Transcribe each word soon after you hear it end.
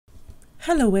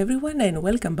Hello everyone and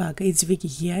welcome back, it's Vicky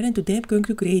here, and today I'm going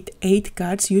to create 8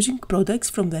 cards using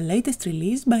products from the latest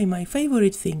release by my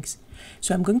favorite things.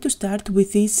 So I'm going to start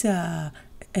with this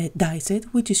die set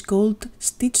which is called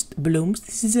Stitched Blooms.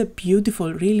 This is a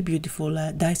beautiful, really beautiful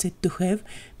die set to have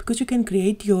because you can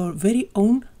create your very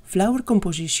own flower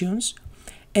compositions,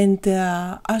 and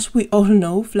as we all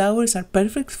know, flowers are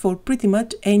perfect for pretty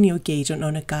much any occasion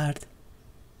on a card.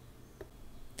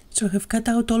 So I have cut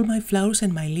out all my flowers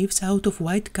and my leaves out of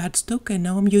white cardstock, and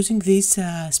now I'm using this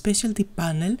specialty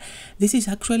panel. This is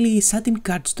actually Satin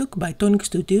cardstock by Tonic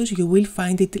Studios. You will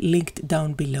find it linked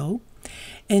down below.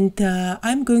 And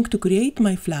I'm going to create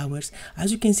my flowers.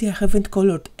 As you can see, I haven't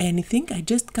colored anything. I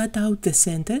just cut out the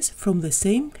centers from the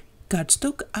same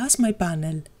cardstock as my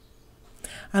panel.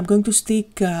 I'm going to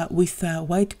stick with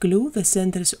white glue the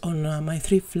centers on my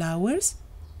 3 flowers.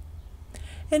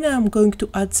 And I'm going to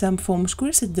add some foam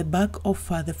squares at the back of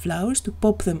the flowers to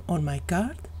pop them on my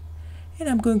card. And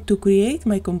I'm going to create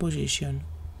my composition.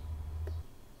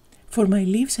 For my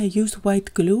leaves I used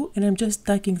white glue and I'm just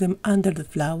tucking them under the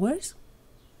flowers.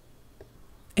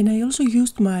 And I also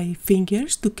used my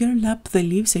fingers to curl up the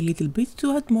leaves a little bit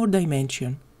to add more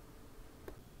dimension.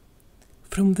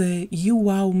 From the You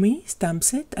Wow Me stamp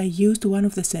set I used one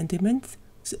of the sentiments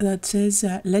that says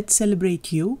let's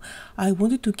celebrate you. I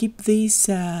wanted to keep this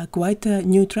quite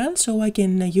neutral so I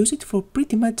can use it for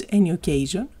pretty much any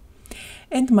occasion.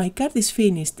 And my card is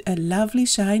finished, lovely,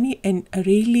 shiny and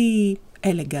really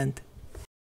elegant.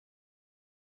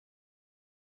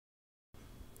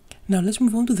 Now let's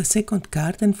move on to the second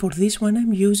card, and for this one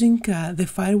I'm using the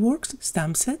fireworks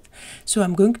stamp set. So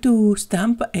I'm going to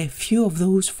stamp a few of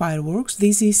those fireworks.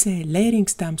 This is a layering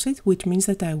stamp set, which means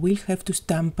that I will have to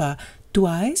stamp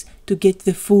twice to get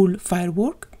the full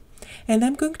firework. And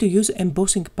I'm going to use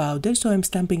embossing powder, so I'm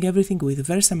stamping everything with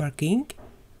Versamark ink.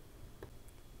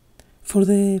 For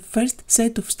the first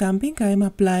set of stamping I am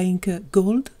applying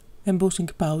gold embossing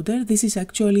powder. This is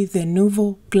actually the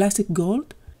Nuvo Classic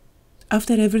Gold.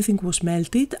 After everything was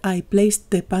melted, I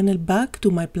placed the panel back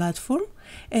to my platform,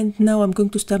 and now I'm going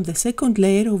to stamp the second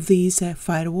layer of these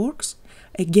fireworks,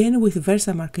 again with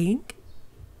Versamark ink.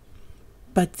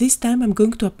 But this time I'm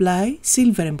going to apply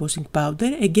silver embossing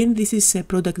powder. Again, this is a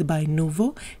product by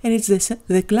Nuvo and it's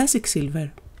the classic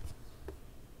silver.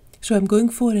 So I'm going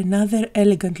for another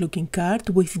elegant looking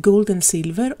card with gold and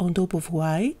silver on top of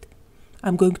white.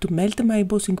 I'm going to melt my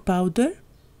embossing powder.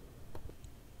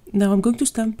 Now I'm going to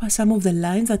stamp some of the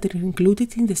lines that are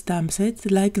included in the stamp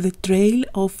set, like the trail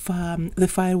of the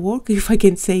firework, if I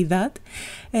can say that.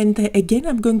 And again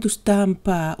I'm going to stamp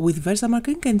with Versamark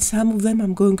ink, and some of them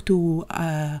I'm going to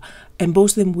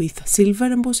emboss them with silver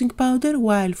embossing powder,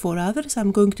 while for others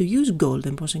I'm going to use gold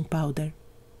embossing powder.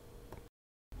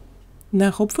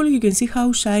 Now hopefully you can see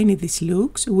how shiny this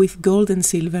looks with gold and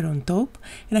silver on top,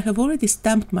 and I have already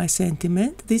stamped my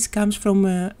sentiment. This comes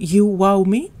from You Wow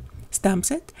Me stamp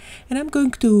set, and I'm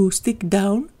going to stick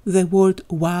down the word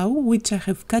wow, which I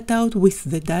have cut out with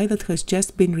the die that has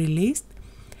just been released,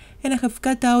 and I have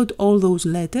cut out all those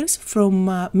letters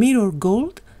from mirror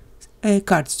gold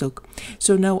cardstock.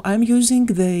 So now I'm using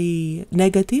the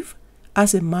negative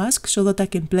as a mask so that I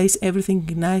can place everything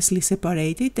nicely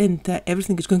separated and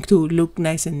everything is going to look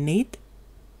nice and neat.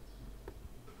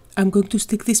 I'm going to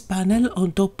stick this panel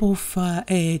on top of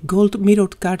a gold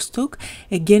mirrored cardstock.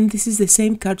 Again, this is the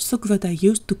same cardstock that I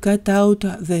used to cut out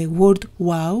the word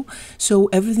wow, so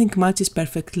everything matches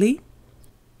perfectly.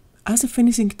 As a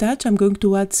finishing touch, I'm going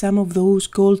to add some of those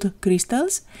gold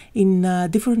crystals in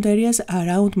different areas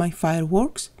around my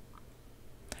fireworks.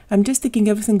 I'm just sticking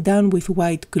everything down with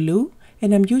white glue,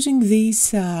 and I'm using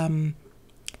this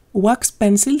wax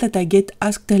pencil that I get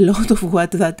asked a lot of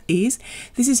what that is.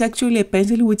 This is actually a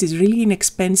pencil which is really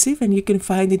inexpensive and you can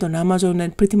find it on Amazon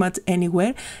and pretty much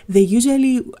anywhere. They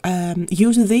usually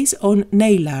use this on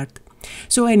nail art.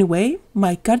 So anyway,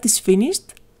 my card is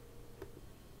finished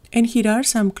and here are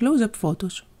some close-up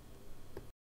photos.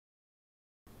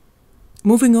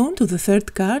 Moving on to the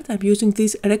third card, I'm using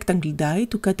this rectangle die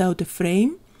to cut out a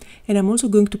frame, and I'm also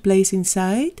going to place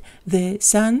inside the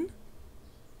sun.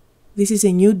 This is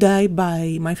a new die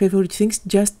by my favorite things,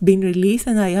 just been released,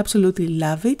 and I absolutely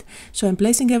love it. So I'm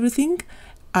placing everything.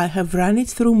 I have run it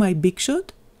through my Big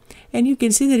Shot and you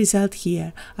can see the result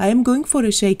here. I am going for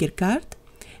a shaker card,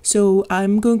 so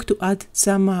I'm going to add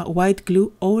some white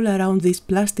glue all around this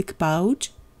plastic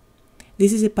pouch.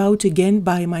 This is a pouch again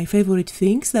by my favorite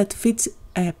things that fits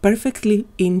perfectly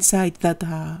inside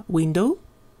that window.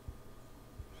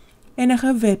 And I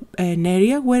have an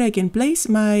area where I can place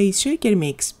my shaker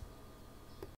mix.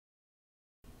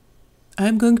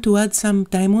 I'm going to add some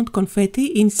diamond confetti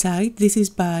inside. This is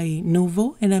by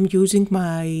Nuvo and I'm using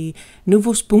my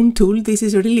Nuvo spoon tool. This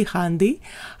is really handy,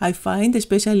 I find,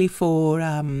 especially for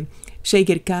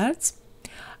shaker cards.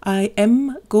 I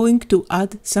am going to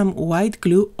add some white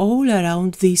glue all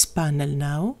around this panel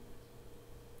now,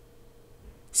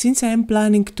 since I am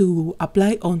planning to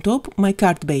apply on top my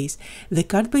card base. The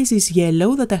card base is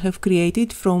yellow that I have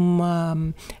created from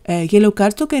yellow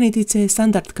cardstock, and it is a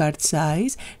standard card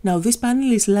size. Now this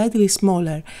panel is slightly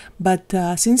smaller, but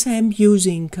since I am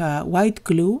using white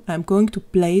glue, I'm going to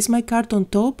place my card on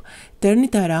top, turn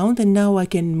it around, and now I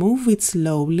can move it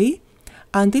slowly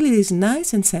until it is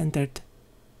nice and centered.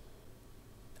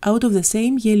 Out of the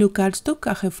same yellow cardstock,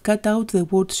 I have cut out the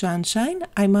word sunshine.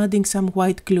 I'm adding some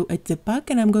white glue at the back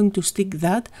and I'm going to stick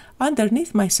that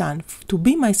underneath my sun to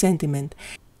be my sentiment.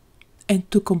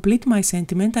 And to complete my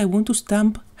sentiment, I want to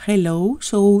stamp hello,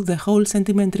 so the whole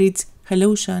sentiment reads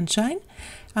hello sunshine.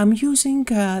 I'm using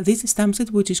this stamp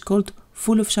set which is called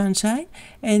Full of Sunshine,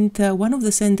 and one of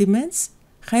the sentiments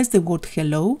has the word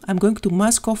hello. I'm going to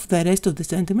mask off the rest of the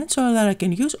sentiment so that I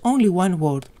can use only one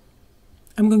word.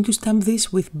 I'm going to stamp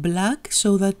this with black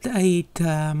so that it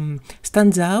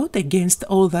stands out against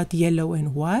all that yellow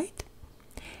and white.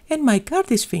 And my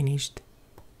card is finished.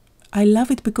 I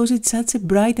love it because it's such a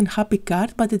bright and happy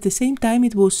card, but at the same time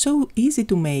it was so easy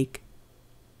to make.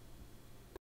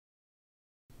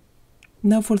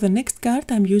 Now for the next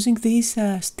card I'm using this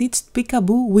stitched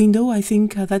peekaboo window, I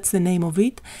think that's the name of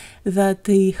it, that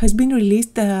has been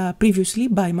released previously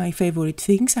by My Favorite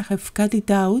Things. I have cut it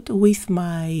out with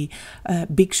my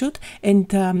Big Shot,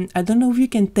 and I don't know if you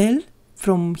can tell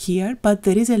from here, but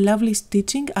there is a lovely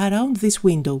stitching around this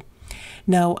window.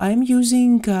 Now I'm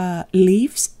using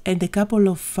leaves and a couple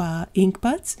of ink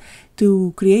pads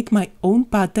to create my own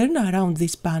pattern around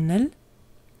this panel.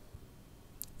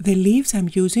 The leaves I'm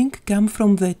using come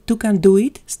from the TOUCAN Do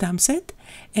It stamp set,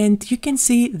 and you can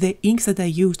see the inks that I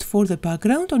used for the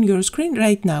background on your screen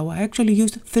right now. I actually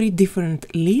used 3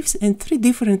 different leaves and 3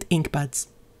 different ink pads.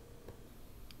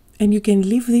 And you can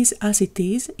leave this as it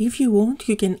is. If you want,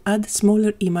 you can add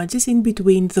smaller images in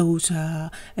between those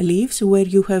leaves where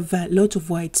you have lots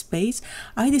of white space.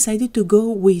 I decided to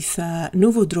go with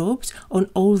Nuvo drops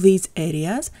on all these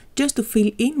areas just to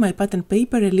fill in my pattern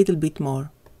paper a little bit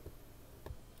more.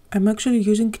 I'm actually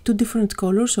using 2 different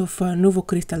colors of Nuvo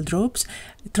crystal drops.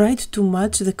 I tried to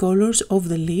match the colors of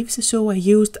the leaves, so I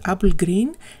used apple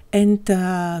green and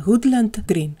woodland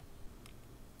green.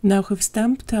 Now I've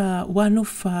stamped one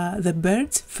of the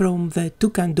birds from the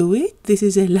TOUCAN Do It. This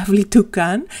is a lovely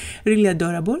toucan, really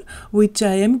adorable, which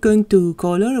I am going to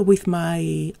color with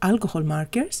my alcohol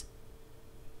markers.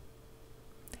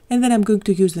 And then I'm going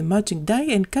to use the matching die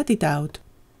and cut it out.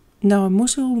 Now I'm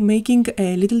also making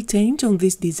a little change on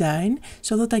this design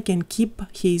so that I can keep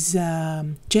his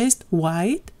chest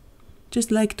white,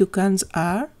 just like toucans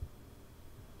are.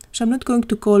 So I'm not going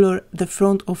to color the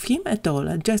front of him at all,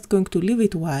 I'm just going to leave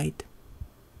it white.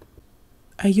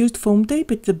 I used foam tape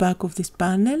at the back of this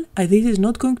panel. This is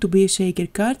not going to be a shaker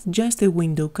card, just a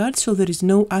window card, so there is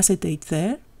no acetate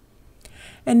there.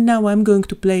 And now I'm going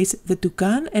to place the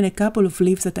toucan and a couple of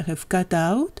leaves that I have cut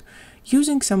out,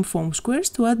 using some foam squares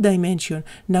to add dimension.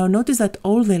 Now notice that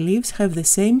all the leaves have the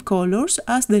same colors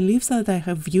as the leaves that I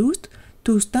have used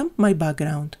to stamp my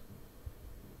background.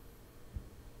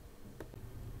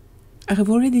 I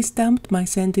have already stamped my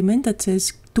sentiment that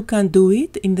says TOUCAN Do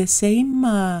It in the same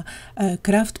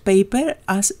craft paper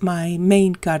as my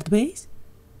main card base.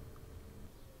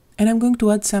 And I'm going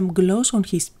to add some gloss on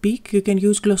his beak. You can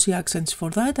use glossy accents for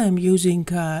that. I'm using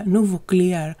Nuvo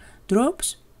Clear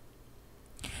drops.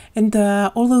 And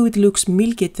although it looks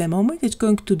milky at the moment, it's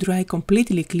going to dry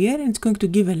completely clear and it's going to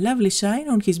give a lovely shine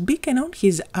on his beak and on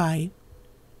his eye.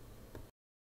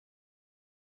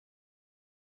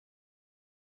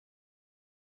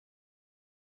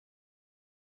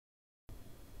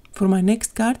 For my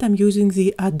next card I'm using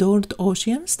the Adorned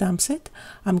Ocean stamp set.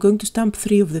 I'm going to stamp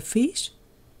 3 of the fish.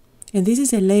 And this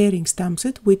is a layering stamp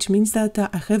set, which means that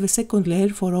I have a second layer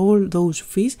for all those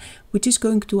fish, which is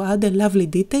going to add a lovely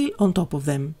detail on top of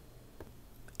them.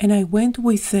 And I went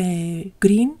with a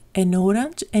green, an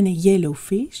orange and a yellow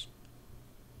fish.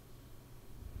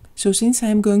 So since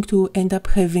I'm going to end up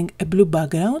having a blue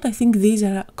background, I think these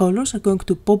colors are going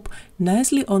to pop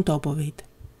nicely on top of it.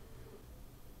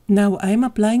 Now I'm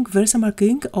applying Versamark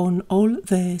ink on all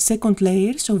the second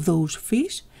layers of those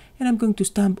fish, and I'm going to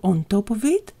stamp on top of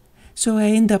it. So I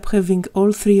end up having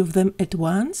all 3 of them at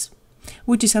once,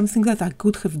 which is something that I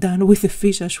could have done with the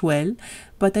fish as well,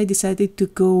 but I decided to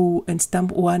go and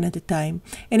stamp one at a time.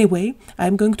 Anyway,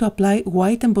 I'm going to apply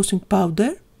white embossing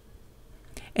powder,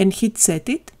 and heat set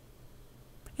it.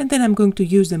 And then I'm going to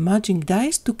use the matching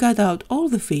dies to cut out all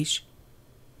the fish.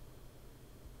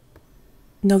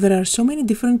 Now there are so many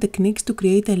different techniques to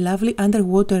create a lovely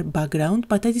underwater background,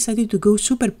 but I decided to go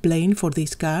super plain for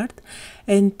this card,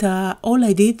 and all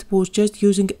I did was just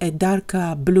using a dark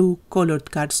blue colored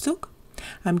cardstock.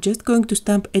 I'm just going to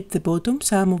stamp at the bottom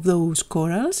some of those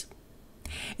corals,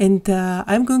 and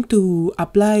I'm going to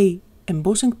apply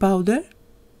embossing powder.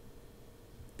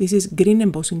 This is green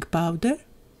embossing powder,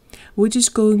 which is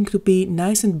going to be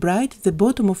nice and bright at the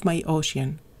bottom of my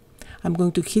ocean. I'm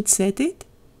going to heat set it.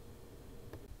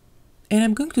 And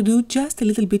I'm going to do just a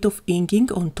little bit of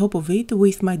inking on top of it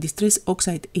with my Distress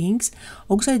Oxide inks.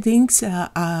 Oxide inks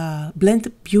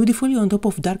blend beautifully on top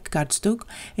of dark cardstock,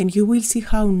 and you will see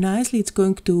how nicely it's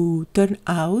going to turn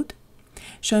out.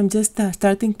 So I'm just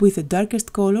starting with the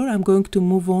darkest color. I'm going to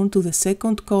move on to the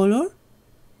second color.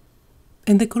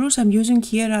 And the colors I'm using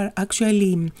here are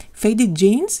actually Faded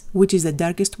Jeans, which is the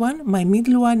darkest one. My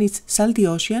middle one is Salty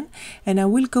Ocean, and I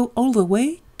will go all the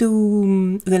way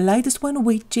to the lightest one,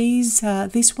 which is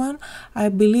this one. I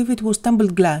believe it was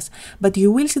Tumbled Glass, but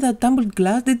you will see that Tumbled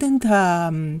Glass didn't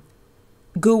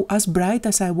go as bright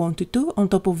as I wanted to on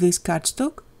top of this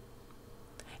cardstock,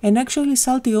 and actually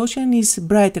Salty Ocean is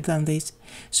brighter than this,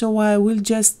 so I will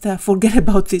just forget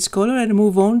about this color and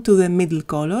move on to the middle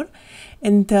color.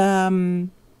 And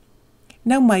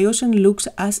now my ocean looks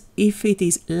as if it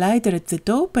is lighter at the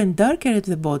top and darker at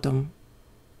the bottom.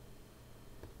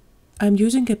 I'm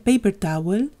using a paper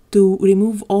towel to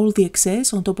remove all the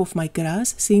excess on top of my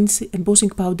grass, since embossing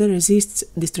powder resists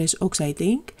Distress Oxide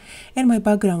ink, and my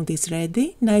background is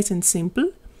ready, nice and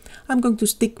simple. I'm going to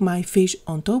stick my fish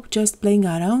on top, just playing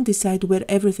around, decide where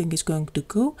everything is going to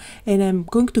go, and I'm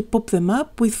going to pop them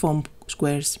up with foam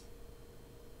squares.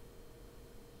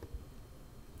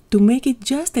 To make it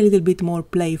just a little bit more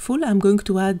playful, I'm going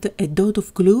to add a dot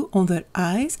of glue on their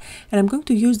eyes, and I'm going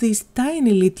to use these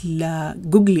tiny little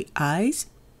googly eyes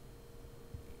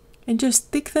and just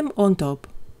stick them on top.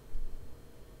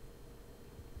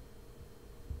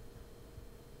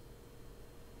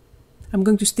 I'm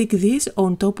going to stick this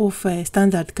on top of a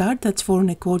standard card that's 4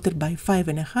 1/4 by 5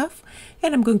 1/2,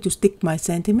 and I'm going to stick my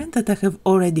sentiment that I have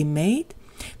already made.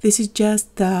 This is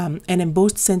just an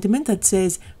embossed sentiment that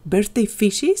says Birthday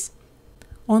Fishes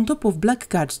on top of black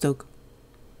cardstock.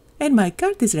 And my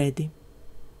card is ready.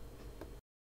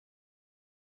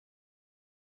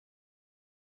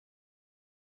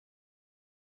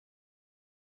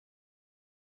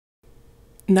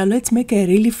 Now let's make a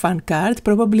really fun card,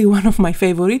 probably one of my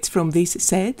favorites from this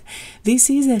set. This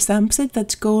is a stamp set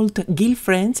that's called GILL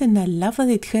Friends, and I love that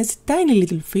it has tiny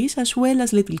little fish as well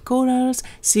as little corals,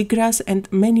 seagrass and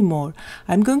many more.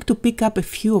 I'm going to pick up a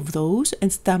few of those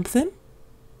and stamp them.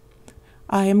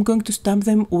 I am going to stamp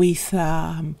them with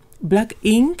black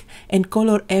ink and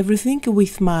color everything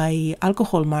with my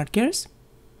alcohol markers.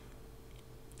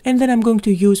 And then I'm going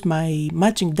to use my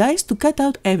matching dies to cut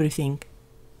out everything.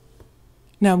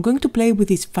 Now I'm going to play with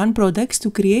these fun products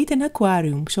to create an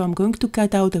aquarium. So I'm going to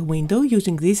cut out a window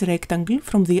using this rectangle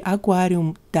from the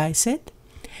AQUARIUM die set.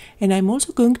 And I'm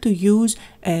also going to use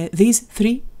these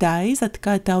 3 dies that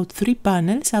cut out 3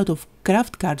 panels out of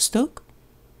craft cardstock.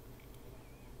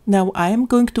 Now I am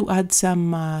going to add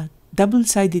some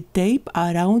double-sided tape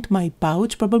around my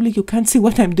pouch. Probably you can't see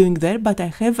what I'm doing there, but I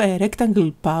have a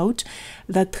rectangle pouch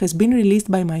that has been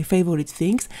released by my favorite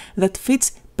things that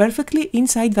fits perfectly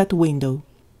inside that window.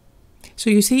 So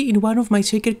you see, in one of my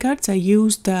shaker cards I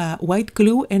used white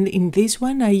glue, and in this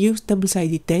one I used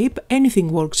double-sided tape.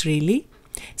 Anything works really,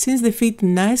 since they fit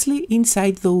nicely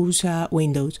inside those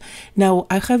windows. Now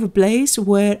I have a place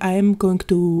where I am going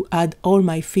to add all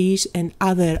my fish and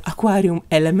other aquarium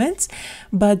elements,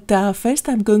 but first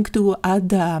I'm going to add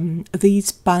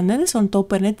these panels on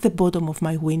top and at the bottom of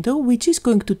my window, which is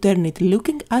going to turn it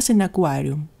looking as an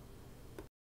aquarium.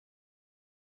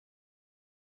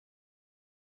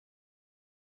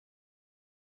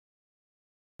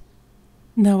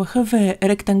 Now I have a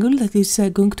rectangle that is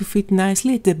going to fit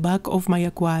nicely at the back of my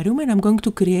aquarium, and I'm going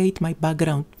to create my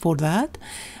background for that.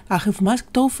 I have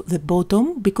masked off the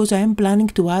bottom because I am planning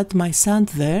to add my sand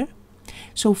there.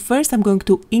 So first I'm going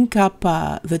to ink up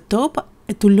the top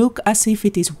to look as if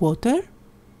it is water.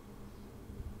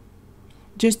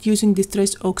 Just using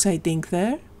Distress Oxide ink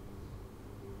there.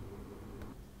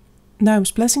 Now I'm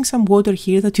splashing some water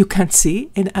here that you can't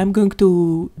see, and I'm going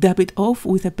to dab it off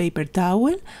with a paper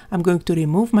towel. I'm going to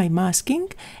remove my masking,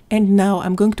 and now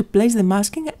I'm going to place the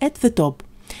masking at the top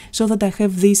so that I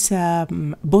have this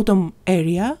bottom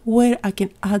area where I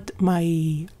can add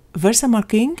my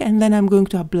Versamark ink, and then I'm going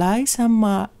to apply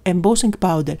some embossing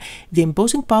powder. The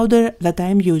embossing powder that I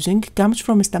am using comes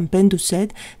from a Stampendo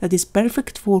set that is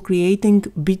perfect for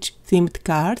creating beach themed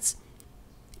cards.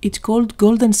 It's called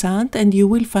Golden Sand, and you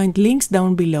will find links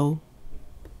down below.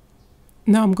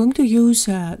 Now I'm going to use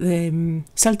the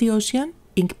Salty Ocean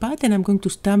ink pad, and I'm going to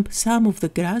stamp some of the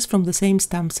grass from the same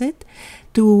stamp set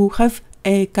to have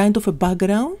a kind of a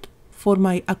background for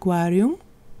my aquarium.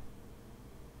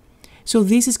 So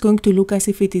this is going to look as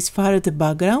if it is far at the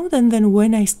background, and then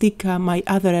when I stick my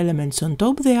other elements on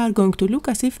top, they are going to look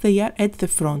as if they are at the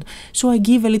front. So I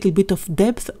give a little bit of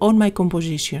depth on my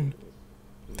composition.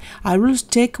 I will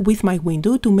check with my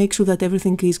window to make sure that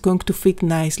everything is going to fit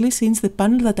nicely, since the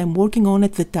panel that I'm working on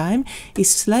at the time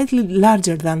is slightly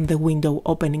larger than the window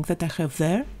opening that I have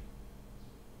there.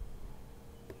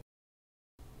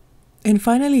 And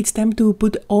finally, it's time to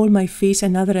put all my fish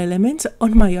and other elements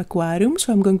on my aquarium,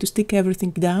 so I'm going to stick everything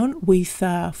down with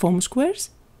foam squares.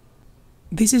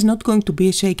 This is not going to be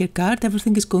a shaker card,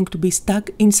 everything is going to be stuck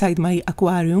inside my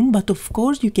aquarium, but of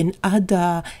course you can add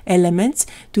elements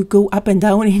to go up and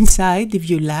down inside if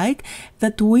you like,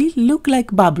 that will look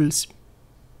like bubbles.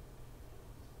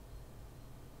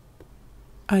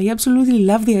 I absolutely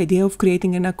love the idea of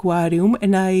creating an aquarium,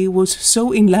 and I was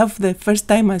so in love the first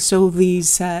time I saw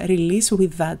this release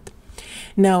with that.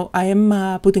 Now I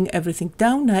am putting everything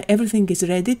down, everything is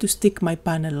ready to stick my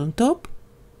panel on top.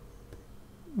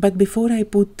 But before I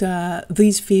put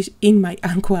these fish in my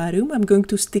aquarium, I'm going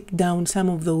to stick down some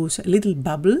of those little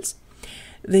bubbles.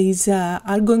 These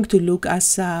are going to look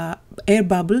as air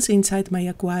bubbles inside my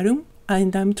aquarium,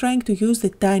 and I'm trying to use the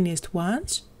tiniest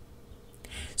ones.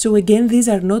 So again, these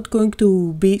are not going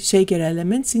to be shaker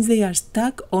elements since they are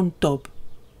stuck on top.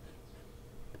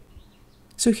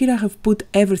 So here I have put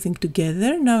everything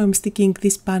together. Now I'm sticking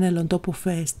this panel on top of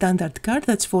a standard card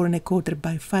that's 4 1/4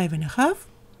 by 5 1/2.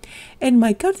 And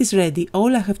my card is ready.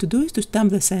 All I have to do is to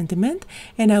stamp the sentiment,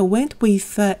 and I went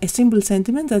with a simple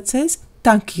sentiment that says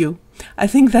 "Thank you." I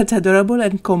think that's adorable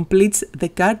and completes the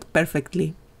card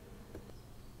perfectly.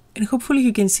 And hopefully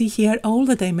you can see here all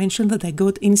the dimension that I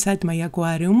got inside my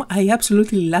aquarium. I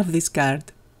absolutely love this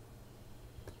card.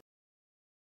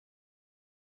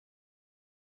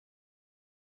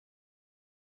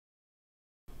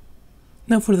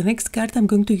 Now for the next card I'm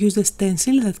going to use the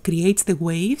stencil that creates the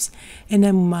waves, and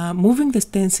I'm moving the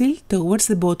stencil towards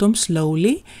the bottom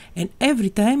slowly, and every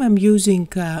time I'm using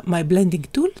my blending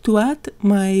tool to add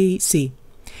my sea.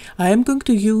 I am going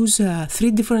to use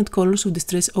 3 different colors of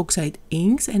Distress Oxide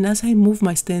inks, and as I move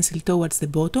my stencil towards the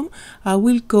bottom, I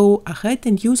will go ahead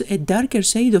and use a darker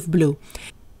shade of blue.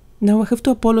 Now I have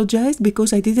to apologize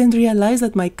because I didn't realize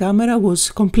that my camera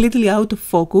was completely out of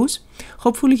focus.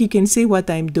 Hopefully you can see what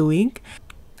I'm doing.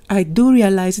 I do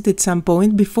realize it at some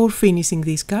point before finishing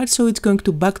this card, so it's going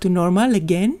to back to normal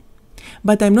again.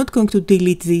 But I'm not going to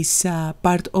delete this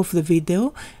part of the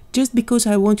video, just because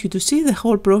I want you to see the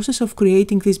whole process of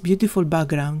creating this beautiful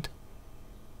background.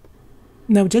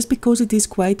 Now just because it is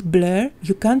quite blur,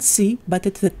 you can't see, but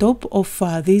at the top of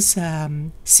this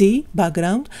sea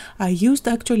background, I used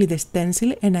actually the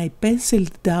stencil and I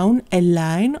penciled down a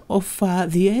line of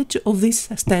the edge of this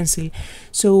stencil.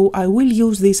 So I will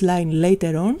use this line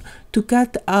later on to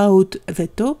cut out the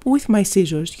top with my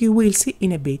scissors. You will see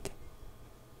in a bit.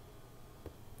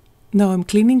 Now I'm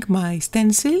cleaning my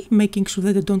stencil, making sure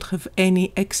that I don't have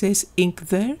any excess ink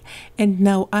there, and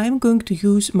now I'm going to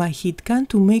use my heat gun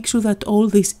to make sure that all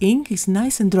this ink is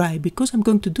nice and dry, because I'm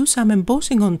going to do some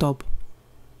embossing on top.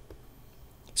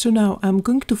 So now I'm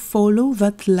going to follow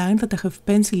that line that I have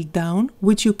penciled down,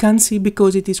 which you can't see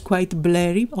because it is quite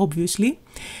blurry obviously,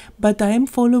 but I am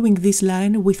following this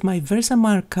line with my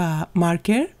Versamark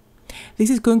marker. This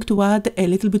is going to add a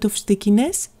little bit of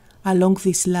stickiness along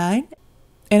this line.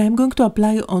 And I'm going to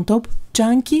apply on top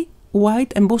chunky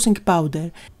white embossing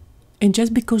powder. And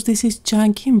just because this is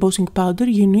chunky embossing powder,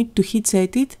 you need to heat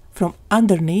set it from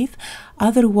underneath,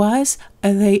 otherwise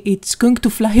it's going to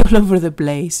fly all over the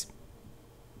place.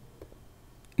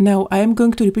 Now I am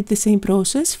going to repeat the same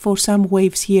process for some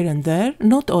waves here and there,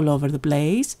 not all over the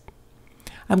place.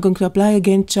 I'm going to apply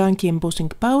again chunky embossing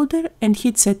powder and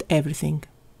heat set everything.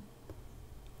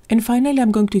 And finally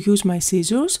I'm going to use my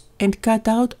scissors and cut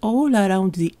out all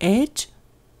around the edge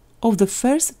of the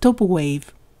first top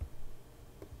wave.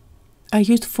 I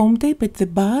used foam tape at the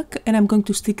back, and I'm going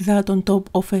to stick that on top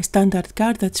of a standard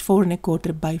card that's 4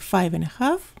 1/4 by 5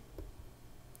 1/2.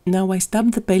 Now I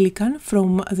stamped the pelican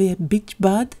from the Beach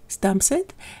Bud stamp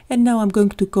set, and now I'm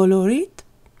going to color it.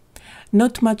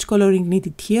 Not much coloring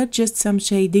needed here, just some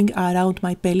shading around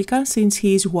my pelican since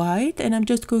he is white, and I'm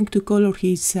just going to color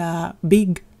his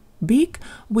big big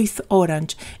with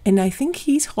orange, and I think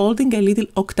he's holding a little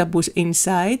octopus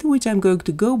inside, which I'm going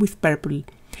to go with purple.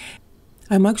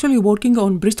 I'm actually working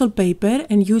on Bristol paper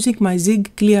and using my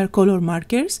Zig clear color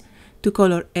markers to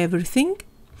color everything,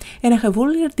 and I have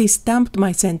already stamped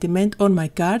my sentiment on my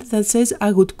card that says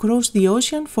I would cross the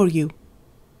ocean for you.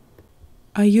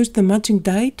 I used the matching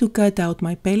die to cut out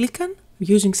my pelican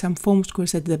using some foam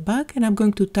squares at the back, and I'm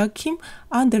going to tuck him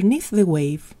underneath the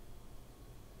wave.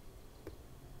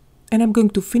 And I'm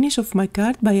going to finish off my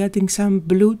card by adding some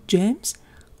blue gems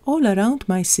all around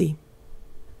my sea.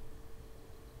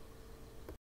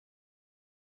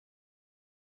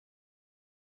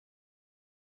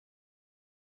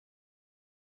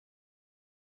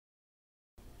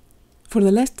 For the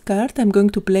last card, I'm going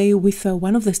to play with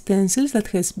one of the stencils that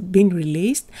has been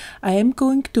released. I am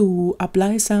going to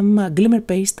apply some glimmer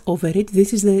paste over it.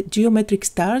 This is the Geometric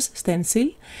Stars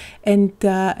stencil, and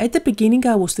at the beginning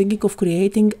I was thinking of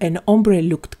creating an ombre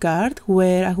looked card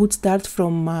where I would start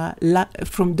from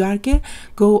darker,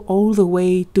 go all the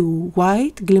way to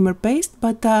white glimmer paste,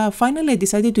 but finally I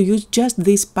decided to use just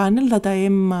this panel that I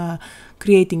am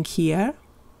creating here.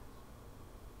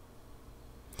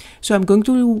 So I'm going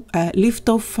to lift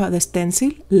off the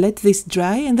stencil, let this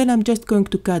dry, and then I'm just going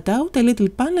to cut out a little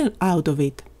panel out of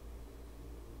it.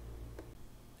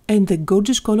 And the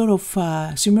gorgeous color of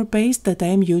shimmer paste that I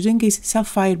am using is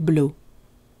sapphire blue.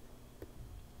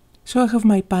 So I have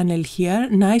my panel here,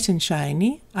 nice and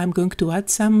shiny. I'm going to add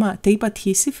some tape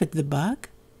adhesive at the back,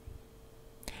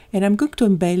 and I'm going to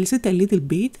embellish it a little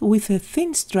bit with a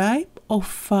thin stripe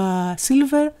of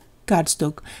silver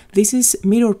cardstock. This is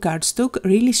mirror cardstock,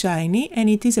 really shiny, and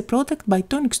it is a product by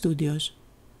Tonic Studios.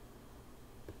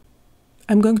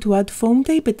 I'm going to add foam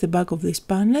tape at the back of this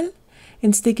panel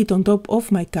and stick it on top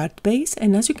of my card base,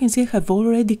 and as you can see I have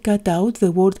already cut out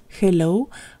the word hello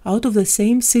out of the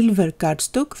same silver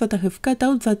cardstock that I have cut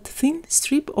out that thin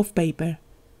strip of paper.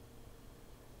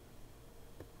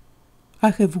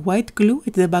 I have white glue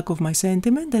at the back of my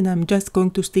sentiment, and I'm just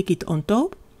going to stick it on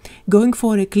top, going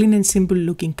for a clean and simple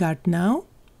looking card now.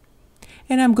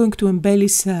 And I'm going to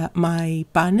embellish my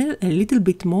panel a little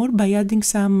bit more by adding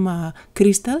some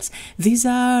crystals. These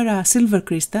are silver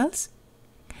crystals,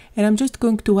 and I'm just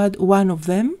going to add one of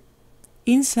them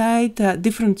inside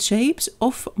different shapes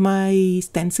of my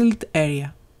stenciled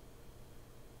area.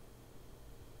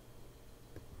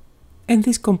 And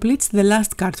this completes the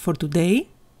last card for today.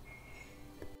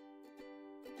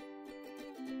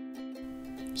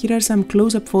 Here are some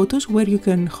close-up photos where you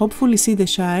can hopefully see the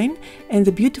shine and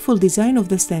the beautiful design of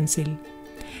the stencil.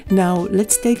 Now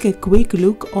let's take a quick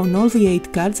look on all the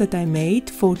 8 cards that I made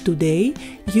for today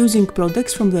using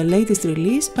products from the latest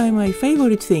release by my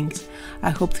favorite things.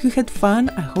 I hope you had fun,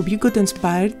 I hope you got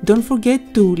inspired. Don't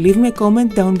forget to leave me a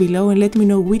comment down below and let me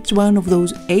know which one of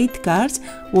those 8 cards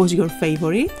was your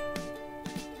favorite.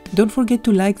 Don't forget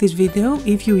to like this video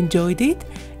if you enjoyed it.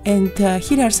 And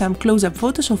here are some close-up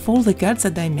photos of all the cards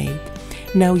that I made.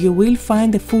 Now you will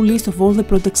find a full list of all the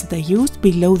products that I used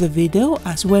below the video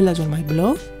as well as on my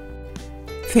blog.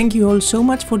 Thank you all so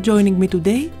much for joining me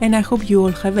today, and I hope you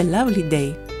all have a lovely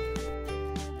day.